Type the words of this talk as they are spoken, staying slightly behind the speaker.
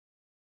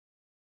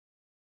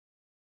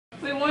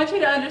We want you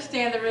to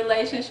understand the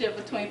relationship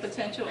between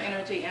potential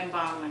energy and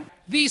bonding.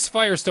 These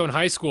Firestone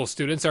High School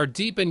students are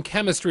deep in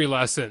chemistry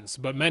lessons,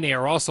 but many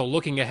are also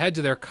looking ahead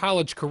to their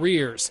college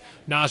careers.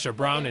 Naja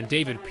Brown and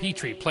David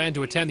Petrie plan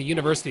to attend the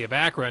University of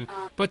Akron,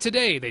 but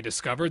today they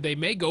discovered they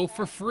may go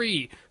for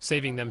free,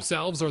 saving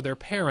themselves or their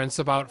parents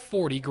about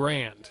 40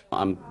 grand.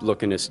 I'm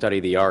looking to study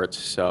the arts,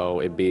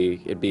 so it'd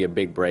be a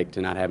big break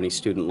to not have any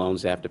student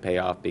loans to have to pay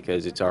off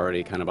because it's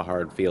already kind of a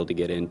hard field to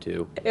get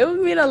into. It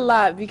would mean a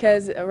lot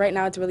because right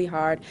now it's really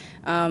hard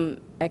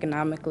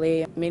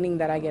economically, meaning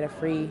that I get a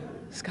free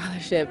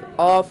scholarship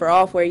for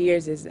all 4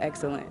 years is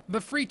excellent. The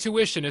free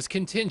tuition is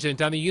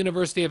contingent on the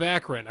University of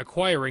Akron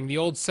acquiring the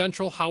old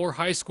Central Howard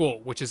High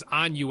School, which is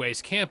on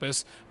UA's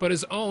campus, but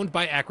is owned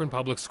by Akron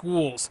Public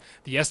Schools.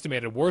 The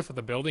estimated worth of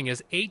the building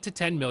is $8 to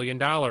 $10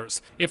 million.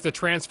 If the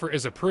transfer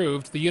is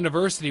approved, the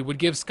university would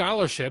give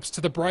scholarships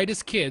to the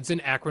brightest kids in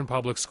Akron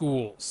Public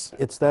Schools.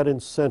 It's that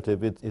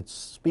incentive. It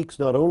speaks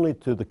not only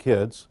to the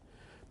kids,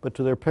 but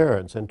to their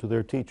parents and to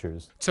their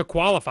teachers. To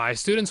qualify,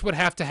 students would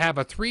have to have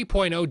a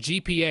 3.0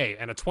 GPA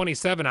and a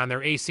 27 on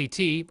their ACT,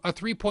 a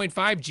 3.5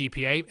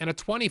 GPA and a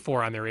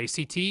 24 on their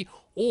ACT,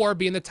 or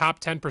be in the top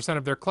 10%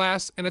 of their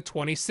class and a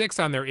 26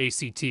 on their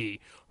ACT.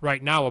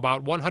 Right now,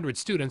 about 100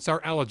 students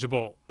are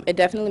eligible. It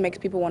definitely makes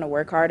people want to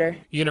work harder.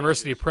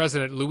 University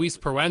President Luis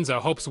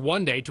Proenza hopes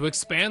one day to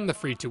expand the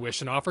free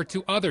tuition offer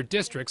to other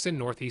districts in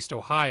Northeast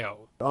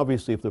Ohio.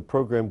 Obviously, if the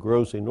program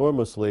grows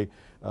enormously,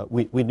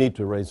 we need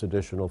to raise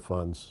additional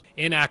funds.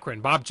 In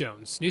Akron, Bob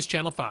Jones, News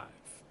Channel 5.